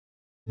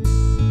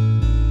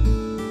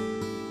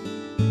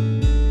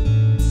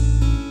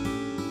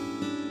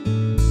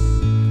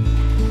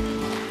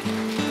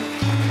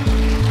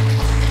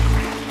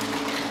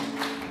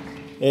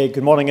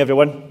Good morning,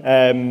 everyone.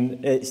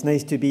 It's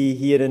nice to be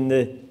here in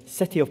the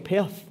city of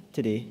Perth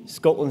today,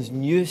 Scotland's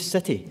newest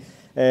city.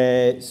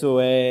 So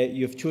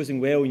you've chosen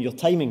well in your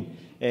timing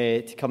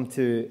to come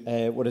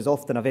to what is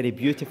often a very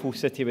beautiful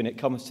city when it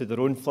comes to their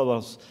own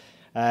flowers.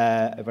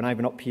 When I've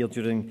been up here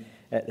during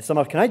the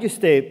summer, can I just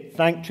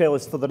thank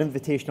Trellis for their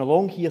invitation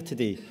along here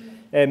today?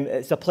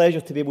 It's a pleasure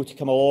to be able to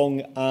come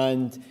along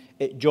and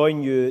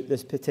join you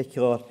this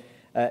particular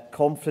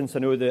conference. I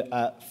know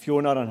that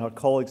Fiona and her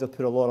colleagues have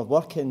put a lot of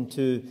work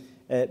into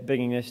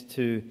bringing this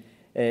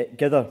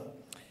together.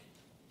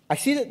 I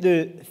see that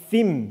the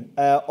theme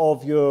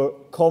of your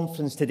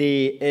conference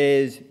today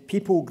is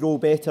People Grow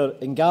Better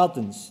in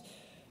Gardens,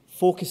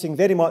 focusing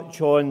very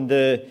much on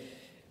the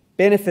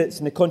benefits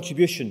and the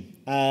contribution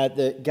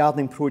that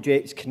gardening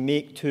projects can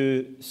make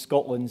to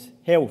Scotland's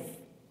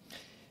health.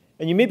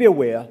 And you may be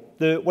aware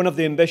that one of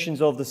the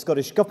ambitions of the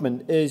Scottish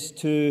Government is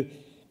to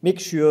make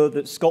sure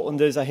that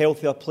Scotland is a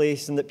healthier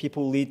place and that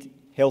people lead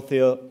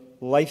healthier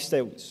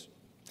lifestyles.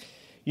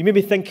 You may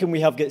be thinking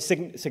we have got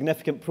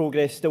significant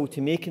progress still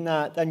to make in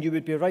that, and you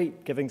would be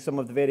right, given some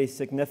of the very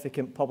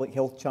significant public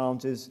health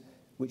challenges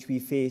which we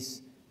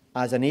face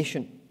as a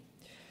nation.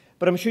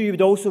 But I'm sure you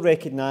would also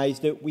recognise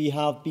that we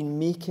have been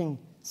making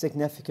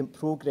significant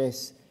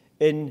progress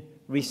in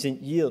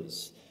recent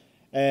years.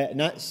 And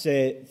that's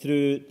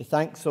through the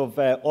thanks of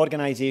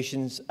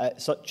organisations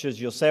such as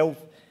yourself,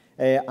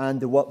 and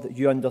the work that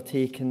you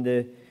undertake in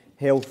the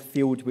health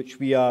field, which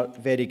we are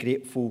very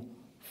grateful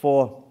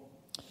for.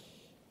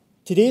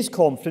 Today's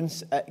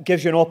conference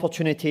gives you an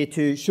opportunity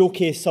to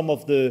showcase some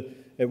of the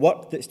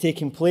work that's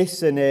taking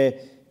place in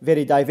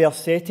very diverse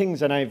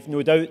settings, and I've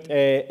no doubt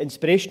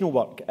inspirational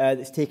work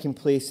that's taking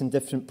place in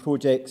different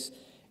projects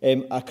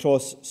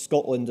across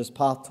Scotland as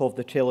part of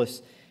the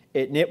Trellis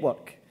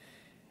network.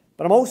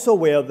 But I'm also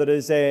aware there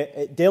is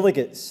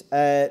delegates,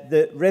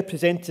 the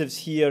representatives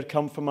here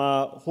come from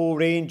a whole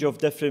range of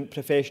different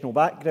professional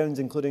backgrounds,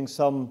 including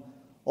some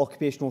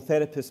occupational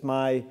therapists,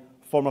 my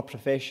former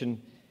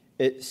profession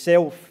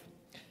itself.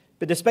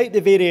 But despite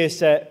the various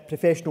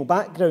professional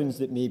backgrounds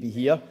that may be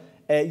here,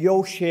 you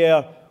all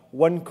share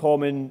one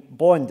common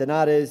bond, and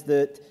that is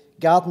that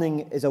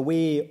gardening is a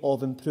way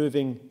of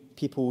improving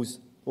people's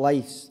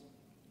lives.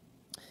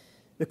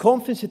 The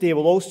conference today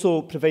will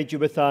also provide you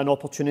with an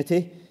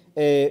opportunity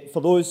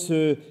for those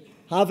who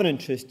have an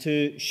interest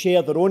to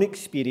share their own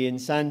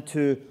experience and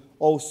to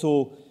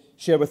also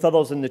share with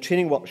others in the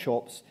training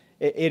workshops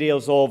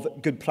areas of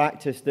good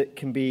practice that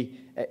can be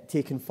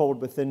taken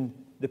forward within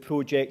the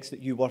projects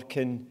that you work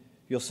in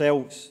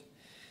yourselves.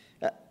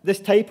 This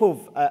type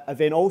of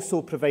event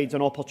also provides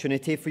an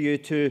opportunity for you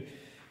to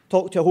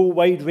talk to a whole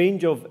wide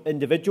range of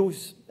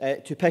individuals,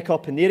 to pick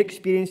up on their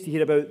experience, to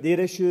hear about their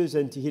issues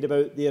and to hear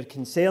about their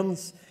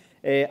concerns,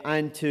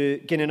 and to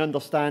gain an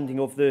understanding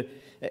of the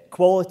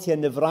quality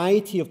and the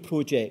variety of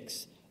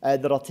projects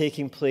that are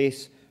taking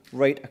place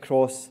right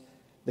across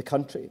the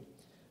country.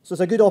 So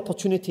it's a good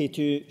opportunity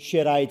to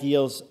share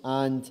ideas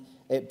and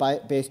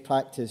best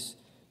practice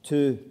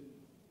too.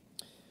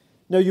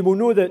 Now, you will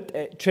know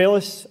that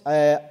Trellis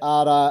are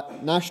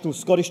a national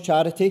Scottish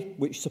charity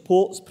which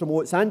supports,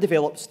 promotes and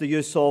develops the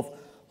use of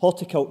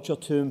horticulture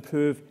to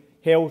improve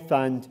health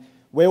and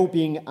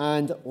well-being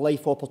and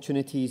life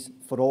opportunities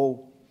for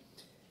all.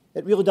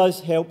 It really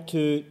does help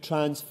to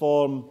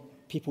transform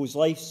people's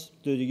lives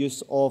through the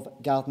use of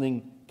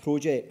gardening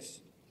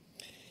projects.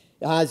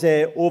 It has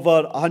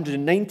over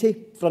 190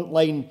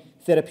 frontline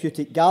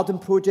therapeutic garden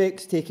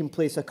projects taking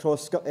place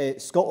across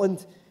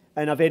Scotland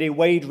in a very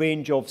wide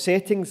range of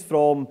settings,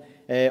 from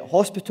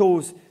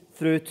hospitals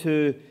through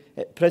to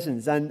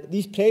prisons. And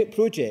these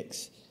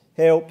projects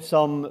help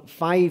some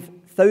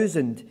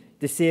 5,000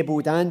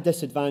 disabled and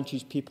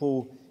disadvantaged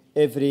people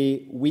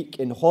every week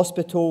in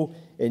hospital,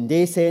 in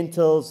day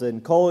centres, in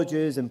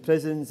colleges, in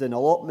prisons, in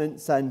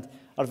allotments, and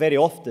are very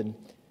often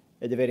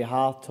at the very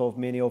heart of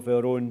many of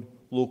our own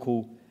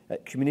local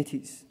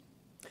communities.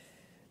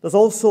 There's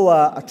also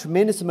a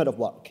tremendous amount of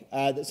work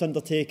that's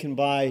undertaken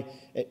by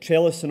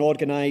Trellis in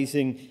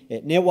organising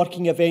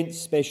networking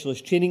events,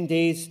 specialist training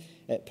days,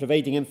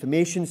 providing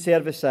information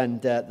service and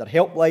their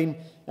helpline,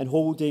 and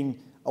holding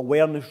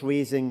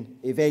awareness-raising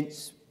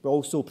events. We're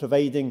also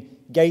providing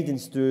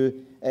guidance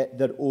through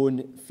their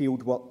own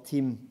fieldwork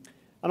team,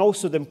 and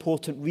also the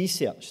important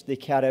research they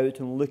carry out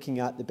on looking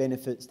at the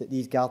benefits that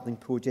these gardening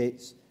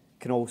projects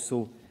can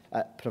also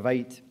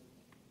provide.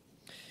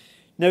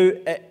 Now,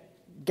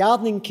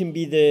 gardening can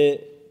be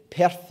the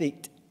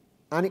perfect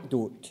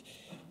antidote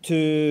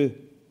to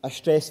a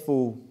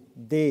stressful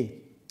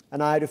day,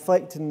 and I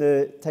reflect on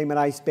the time that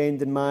I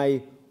spend in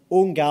my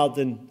own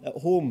garden at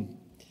home.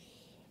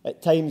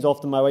 At times,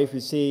 often my wife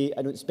would say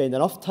I don't spend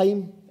enough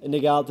time in the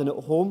garden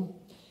at home,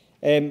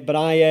 but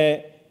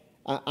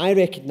I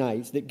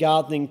recognise that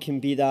gardening can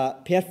be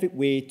that perfect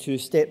way to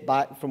step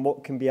back from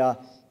what can be a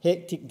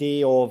hectic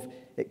day of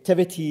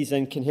activities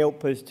and can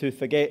help us to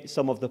forget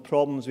some of the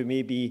problems we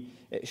may be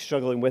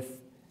struggling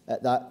with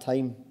at that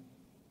time.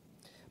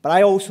 But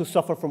I also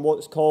suffer from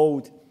what's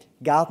called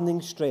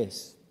gardening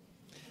stress.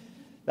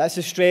 That's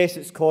the stress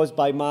that's caused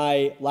by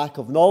my lack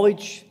of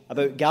knowledge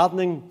about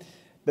gardening,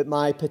 but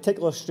my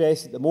particular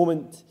stress at the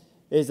moment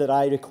is that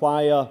I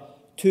require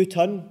 2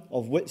 tonne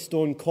of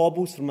Whitstone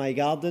cobbles for my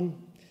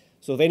garden.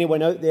 So if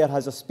anyone out there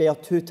has a spare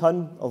 2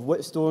 tonne of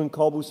Whitstone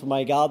cobbles for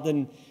my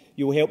garden,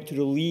 you will help to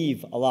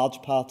relieve a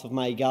large part of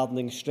my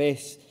gardening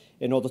stress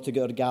in order to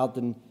get our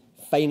garden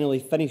finally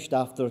finished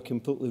after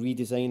completely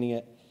redesigning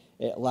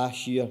it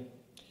last year.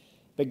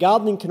 But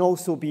gardening can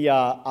also be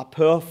a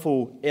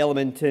powerful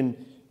element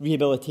in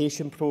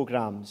rehabilitation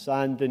programmes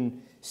and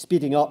in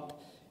speeding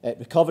up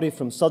recovery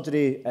from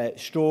surgery,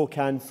 stroke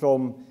and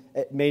from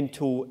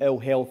mental ill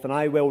health. And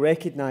I well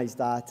recognise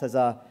that as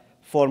a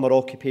former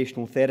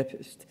occupational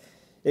therapist.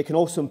 It can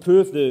also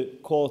improve the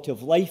quality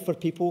of life for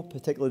people,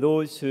 particularly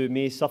those who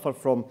may suffer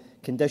from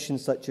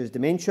conditions such as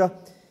dementia.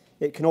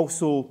 It can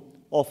also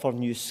offer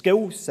new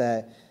skills,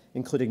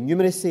 including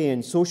numeracy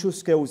and social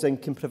skills, and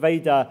can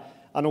provide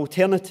an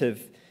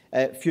alternative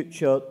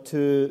future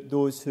to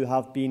those who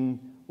have been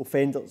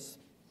offenders.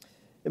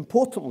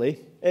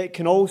 Importantly, it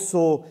can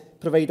also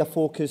provide a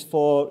focus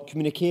for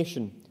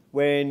communication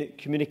when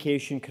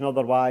communication can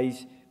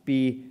otherwise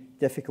be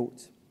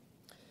difficult.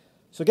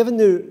 So given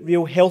the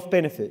real health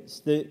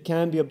benefits that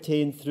can be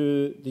obtained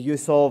through the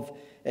use of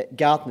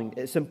gardening,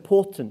 it's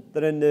important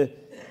that in the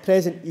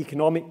present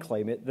economic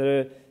climate,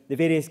 the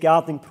various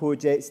gardening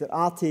projects that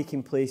are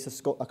taking place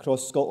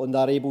across Scotland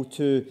are able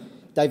to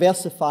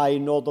diversify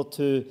in order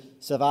to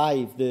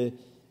survive the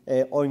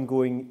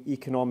ongoing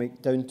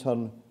economic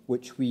downturn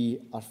which we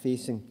are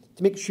facing,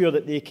 to make sure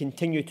that they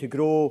continue to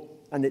grow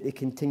and that they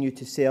continue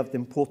to serve the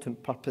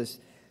important purpose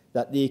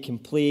that they can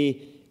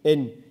play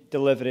in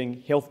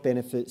delivering health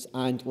benefits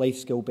and life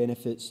skill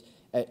benefits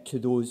to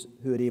those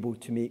who are able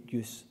to make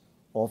use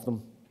of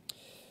them.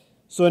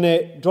 So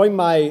in drawing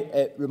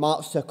my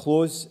remarks to a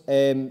close,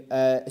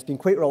 it's been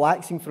quite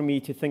relaxing for me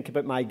to think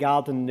about my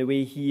garden on the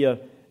way here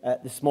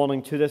this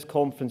morning to this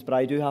conference, but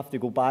I do have to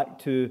go back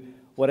to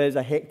what is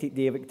a hectic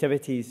day of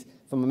activities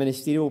from a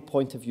ministerial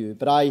point of view.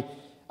 But I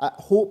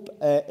hope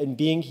in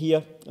being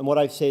here and what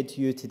I've said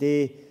to you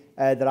today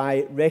that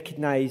I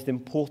recognise the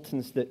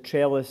importance that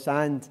Trellis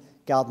and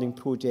gardening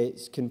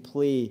projects can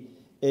play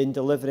in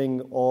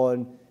delivering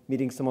on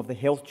meeting some of the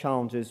health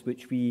challenges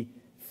which we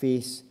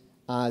face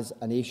as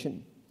a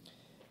nation.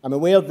 I'm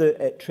aware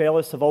that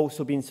Trellis have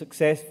also been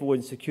successful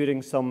in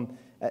securing some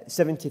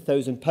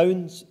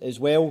 £70,000 as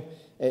well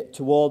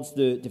towards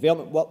the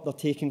development work they're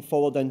taking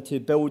forward and to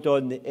build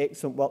on the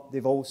excellent work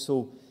they've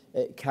also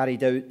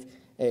carried out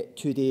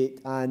to date.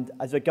 And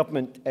as a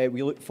government,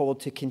 we look forward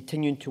to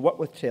continuing to work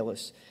with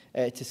Trellis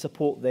to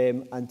support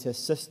them and to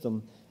assist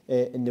them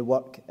in the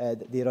work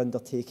that they're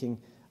undertaking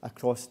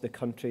across the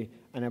country.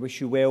 And I wish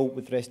you well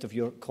with the rest of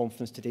your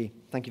conference today.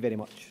 Thank you very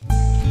much.